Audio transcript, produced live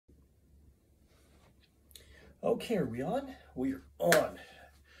Okay, are we on? We're on.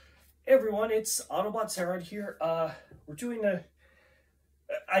 Hey everyone, it's Autobot Sarad here. We're doing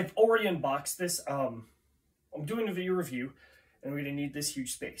I've already unboxed this. I'm doing a video review, and we're gonna need this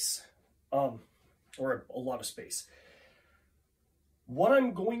huge space. Or a lot of space. What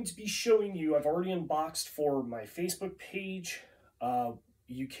I'm going to be showing you, I've already unboxed for my Facebook page.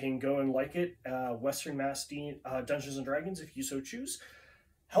 You can go and like it, Western Mass Dungeons & Dragons, if you so choose.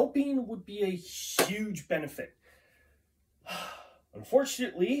 Helping would be a huge benefit.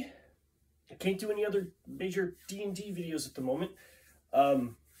 Unfortunately, I can't do any other major D&D videos at the moment,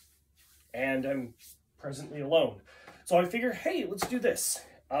 and I'm presently alone. So I figure, hey, let's do this.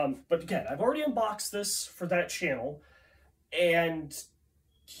 But again, I've already unboxed this for that channel, and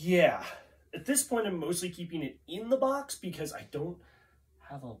yeah, at this point I'm mostly keeping it in the box because I don't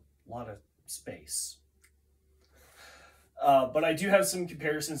have a lot of space. But I do have some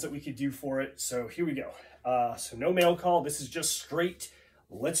comparisons that we could do for it, so here we go. So no mail call, this is just straight,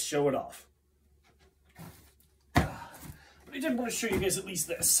 let's show it off. But I did want to show you guys at least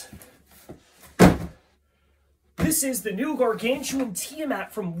this. This is the new Gargantuan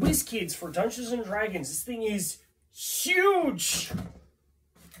Tiamat from Wizkids for Dungeons & Dragons. This thing is huge!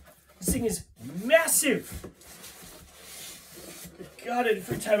 This thing is massive! God,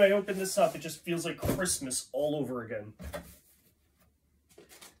 every time I open this up, it just feels like Christmas all over again.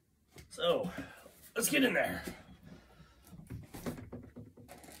 So, let's get in there.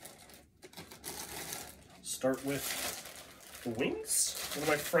 Start with the wings. One of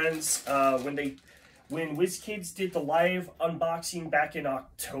my friends, when Wizkids did the live unboxing back in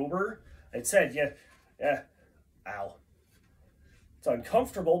October, it said, yeah, ow. It's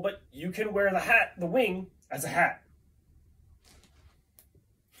uncomfortable, but you can wear the wing as a hat.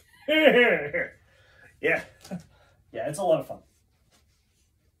 Yeah, it's a lot of fun.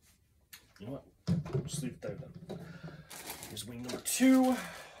 You know what? Just leave it there then. Here's wing number 2.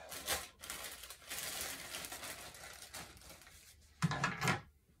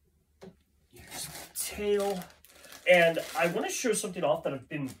 Here's the tail. And I want to show something off that I've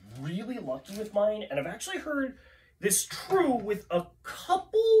been really lucky with mine, and I've actually heard this true with a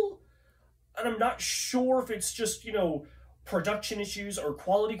couple, and I'm not sure if it's just, you know, production issues or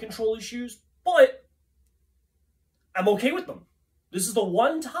quality control issues, but I'm okay with them. This is the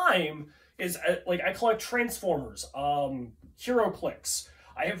one time like I collect Transformers, Hero Clicks.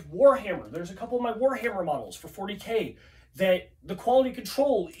 I have Warhammer. There's a couple of my Warhammer models for 40K that the quality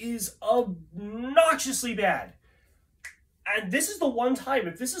control is obnoxiously bad. And this is the one time,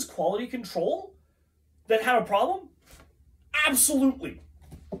 if this is quality control that had a problem, absolutely.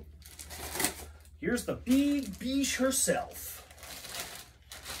 Here's the big beach herself.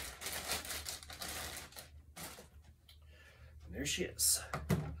 And there she is.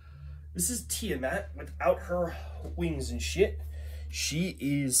 This is Tiamat without her wings and shit. She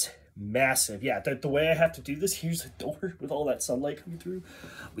is massive. Yeah, the way I have to do this, here's the door with all that sunlight coming through.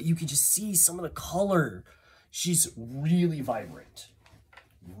 But you can just see some of the color. She's really vibrant.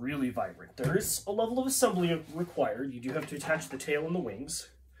 Really vibrant. There is a level of assembly required. You do have to attach the tail and the wings.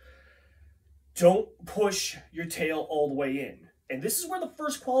 Don't push your tail all the way in. And this is where the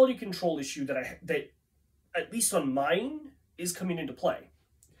first quality control issue that at least on mine, is coming into play.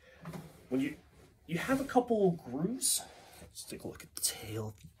 When you have a couple of grooves, let's take a look at the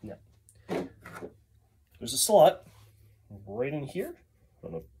tail. Yeah. There's a slot right in here. I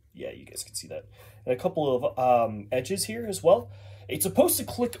don't know. Yeah, you guys can see that. And a couple of edges here as well. It's supposed to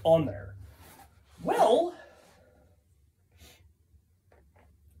click on there. Well,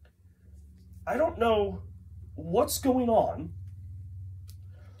 I don't know what's going on.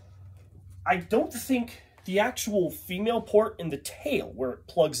 I don't think the actual female port in the tail, where it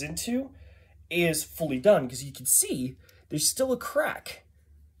plugs into, is fully done, because you can see there's still a crack.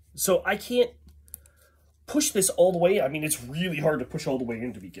 So I can't push this all the way in. I mean, it's really hard to push all the way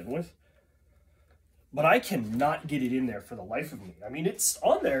in to begin with. But I cannot get it in there for the life of me. I mean, it's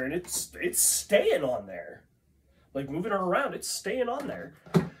on there, and it's staying on there. Like, moving her around, it's staying on there.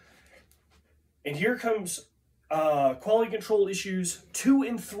 And here comes quality control issues 2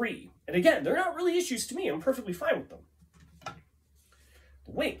 and 3. And again, they're not really issues to me. I'm perfectly fine with them.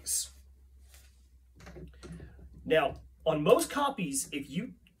 The wings. Now, on most copies, if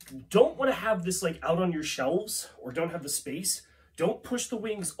you don't want to have this like out on your shelves or don't have the space, don't push the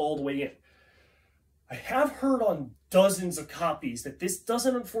wings all the way in. I have heard on dozens of copies that this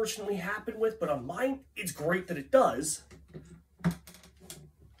doesn't unfortunately happen with, but on mine, it's great that it does.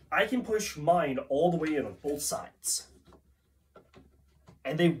 I can push mine all the way in on both sides.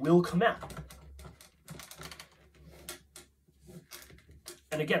 And they will come out.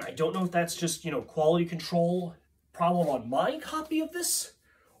 And again, I don't know if that's just, you know, quality control problem on my copy of this,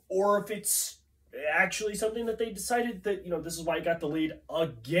 or if it's actually something that they decided that, you know, this is why it got delayed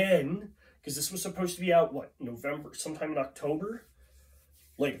again, because this was supposed to be out, what, November, sometime in October?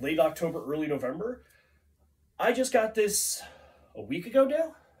 Like late October, early November. I just got this a week ago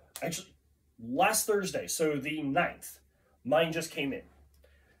now. Actually, last Thursday, so the 9th. Mine just came in.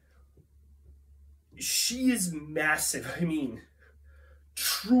 She is massive. I mean,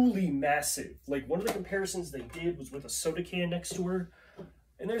 truly massive. Like, one of the comparisons they did was with a soda can next to her.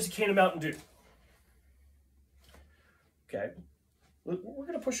 And there's a can of Mountain Dew. Okay. We're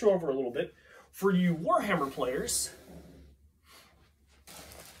going to push you over a little bit. For you Warhammer players,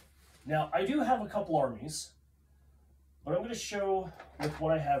 now, I do have a couple armies, but I'm going to show with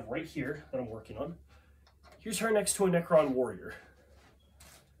what I have right here that I'm working on. Here's her next to a Necron Warrior.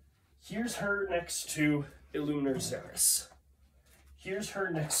 Here's her next to Illuminor Xeris. Here's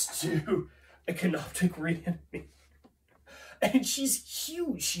her next to a Canoptic Reanimator. And she's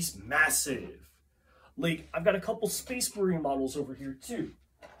huge. She's massive. Like, I've got a couple Space Marine models over here, too.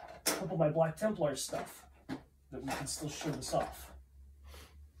 A couple of my Black Templar stuff that we can still show this off.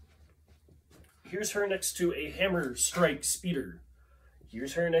 Here's her next to a Hammer Strike Speeder.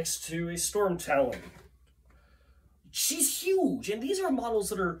 Here's her next to a Storm Talon. She's huge, and these are models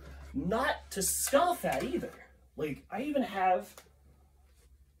that are not to scoff at either. Like, I even have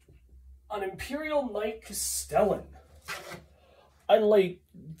an Imperial Knight Castellan. And like,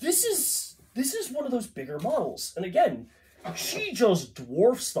 this is one of those bigger models. And again, she just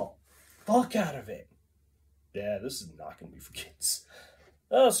dwarfs the fuck out of it. Yeah, this is not gonna be for kids.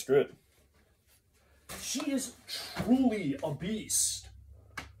 Oh, screw it. She is truly a beast.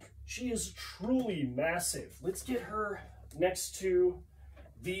 She is truly massive. Let's get her next to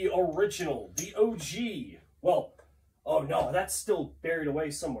the original, the OG. Well, oh no, that's still buried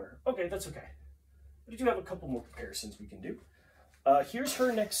away somewhere. Okay, that's okay. We do have a couple more comparisons we can do. Here's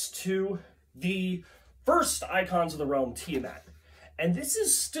her next to the first Icons of the Realm Tiamat. And this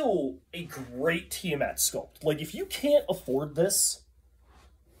is still a great Tiamat sculpt. Like, if you can't afford this,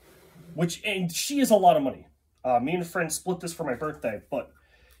 and she is a lot of money. Me and a friend split this for my birthday, but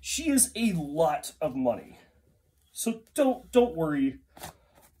she is a lot of money. So don't worry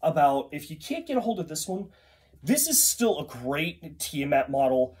about if you can't get a hold of this one. This is still a great Tiamat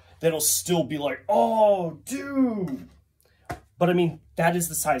model that'll still be like, oh, dude. But I mean, that is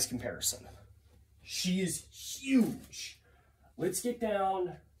the size comparison. She is huge. Let's get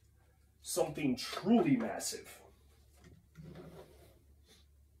down something truly massive.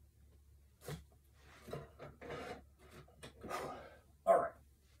 All right.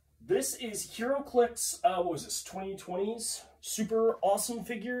 This is HeroClix, what was this, 2020's super awesome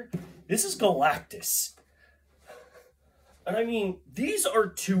figure. This is Galactus. And I mean, these are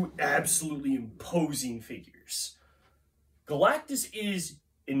two absolutely imposing figures. Galactus is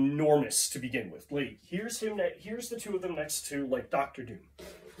enormous to begin with. Like, here's him, here's the two of them next to, like, Dr.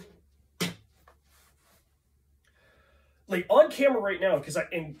 Doom. Like, on camera right now,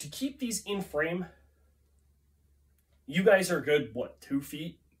 and to keep these in frame, you guys are good, what, 2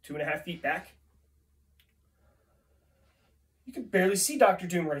 feet, 2.5 feet back? You can barely see Dr.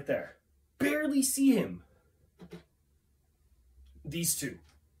 Doom right there. Barely see him. These two.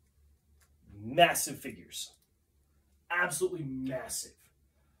 Massive figures. Absolutely massive.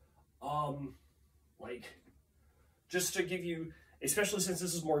 Like, just to give you, especially since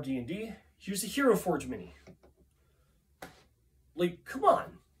this is more D&D, here's a Hero Forge mini. Like, come on.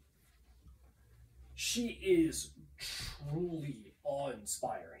 She is truly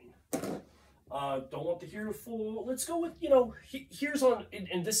awe-inspiring. Don't want the hero full. Let's go with, you know, here's on,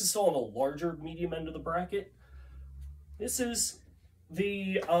 and this is still on the larger medium end of the bracket. This is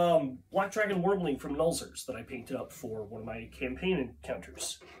the Black Dragon Wormling from Nulzers that I painted up for one of my campaign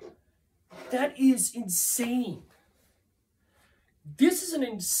encounters. That is insane. This is an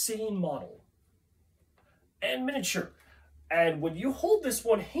insane model. And miniature. And when you hold this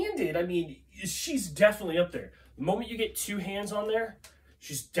one-handed, I mean, she's definitely up there. The moment you get 2 hands on there,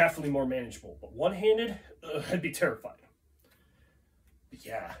 she's definitely more manageable. But one-handed, I'd be terrified. But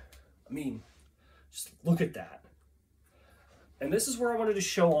yeah, I mean, just look at that. And this is where I wanted to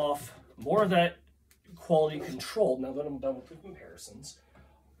show off more of that quality control, now that I'm done with the comparisons.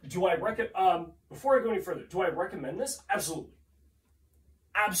 Do I before I go any further, do I recommend this? Absolutely.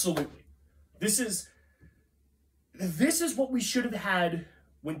 Absolutely. This is what we should have had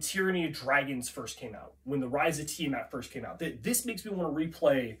when Tyranny of Dragons first came out, when the Rise of Tiamat first came out. This makes me want to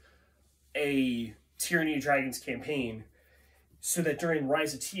replay a Tyranny of Dragons campaign so that during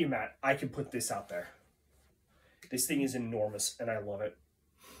Rise of Tiamat, I can put this out there. This thing is enormous, and I love it.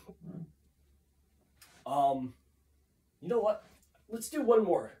 You know what? Let's do one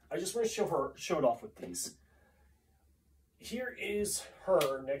more. I just want to show it off with these. Here is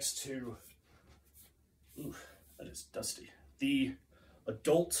her next to, ooh, that is dusty, the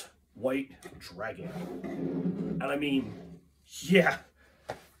adult white dragon. And I mean, yeah.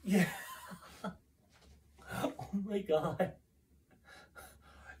 Oh my god.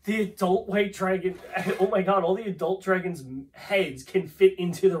 The adult white dragon, oh my god, all the adult dragon's heads can fit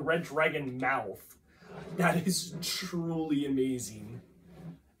into the red dragon mouth. That is truly amazing.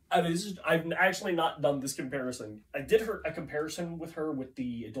 I've actually not done this comparison. I did a comparison with her with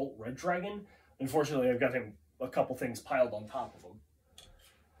the adult red dragon. Unfortunately, I've got him a couple things piled on top of him.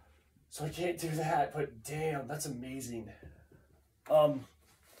 So I can't do that, but damn, that's amazing. I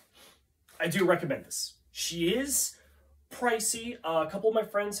do recommend this. She is pricey. A couple of my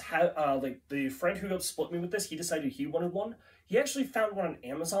friends have, like the friend who split me with this, he decided he wanted one. He actually found one on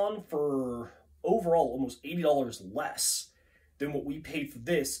Amazon for overall almost $80 less than what we paid for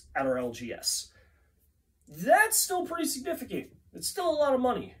this at our LGS. That's still pretty significant. It's still a lot of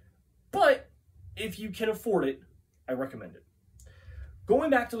money. But if you can afford it, I recommend it.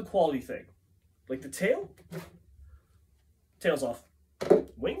 Going back to the quality thing, like the tail, tail's off.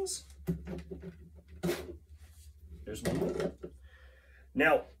 Wings, there's one.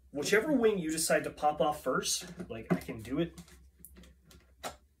 Now, whichever wing you decide to pop off first, like I can do it.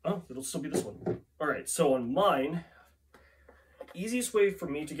 Oh, it'll still be this one. All right, so on mine, easiest way for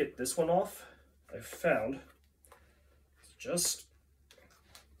me to get this one off, I've found, is just,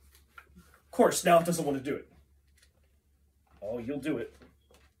 of course, now it doesn't want to do it. Oh, you'll do it.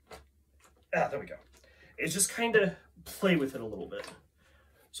 Ah, there we go. It's just kind of play with it a little bit.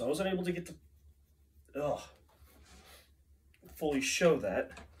 So I wasn't able to get to fully show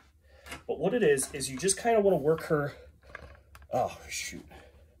that. But what it is you just kind of want to work her, oh, shoot.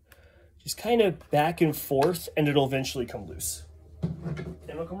 Just kind of back and forth, and it'll eventually come loose. And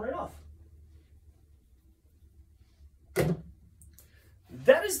it'll come right off.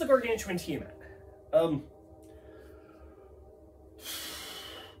 That is the Gargantuan Tiamat.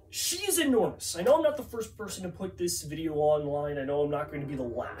 She is enormous. I know I'm not the first person to put this video online. I know I'm not going to be the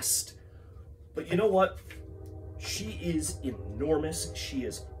last. But you know what? She is enormous. She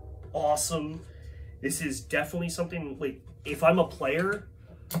is awesome. This is definitely something, like, if I'm a player,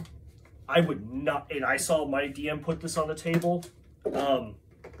 I would not, and I saw my DM put this on the table, I'd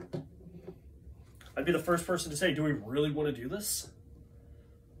be the first person to say, do we really want to do this?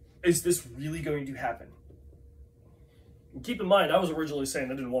 Is this really going to happen? And keep in mind, I was originally saying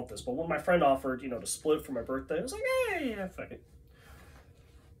I didn't want this, but when my friend offered, you know, to split it for my birthday, I was like, hey, yeah, fuck it.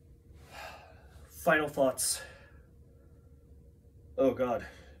 Final thoughts. Oh God,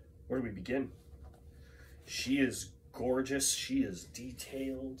 where do we begin? She is gorgeous. She is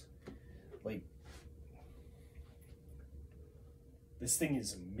detailed. Like, this thing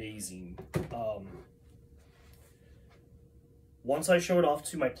is amazing. Once I show it off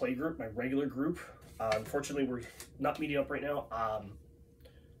to my play group, my regular group, unfortunately we're not meeting up right now,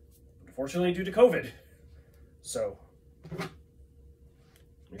 unfortunately due to COVID. So,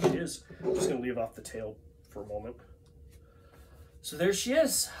 there she is. I'm just going to leave off the tail for a moment. So there she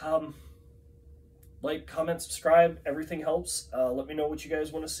is. Like, comment, subscribe, everything helps. Let me know what you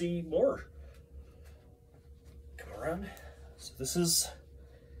guys want to see more. Come around. So this is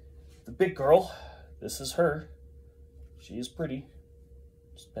the big girl. This is her. She is pretty.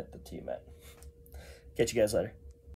 Just pet the Tiamat. Catch you guys later.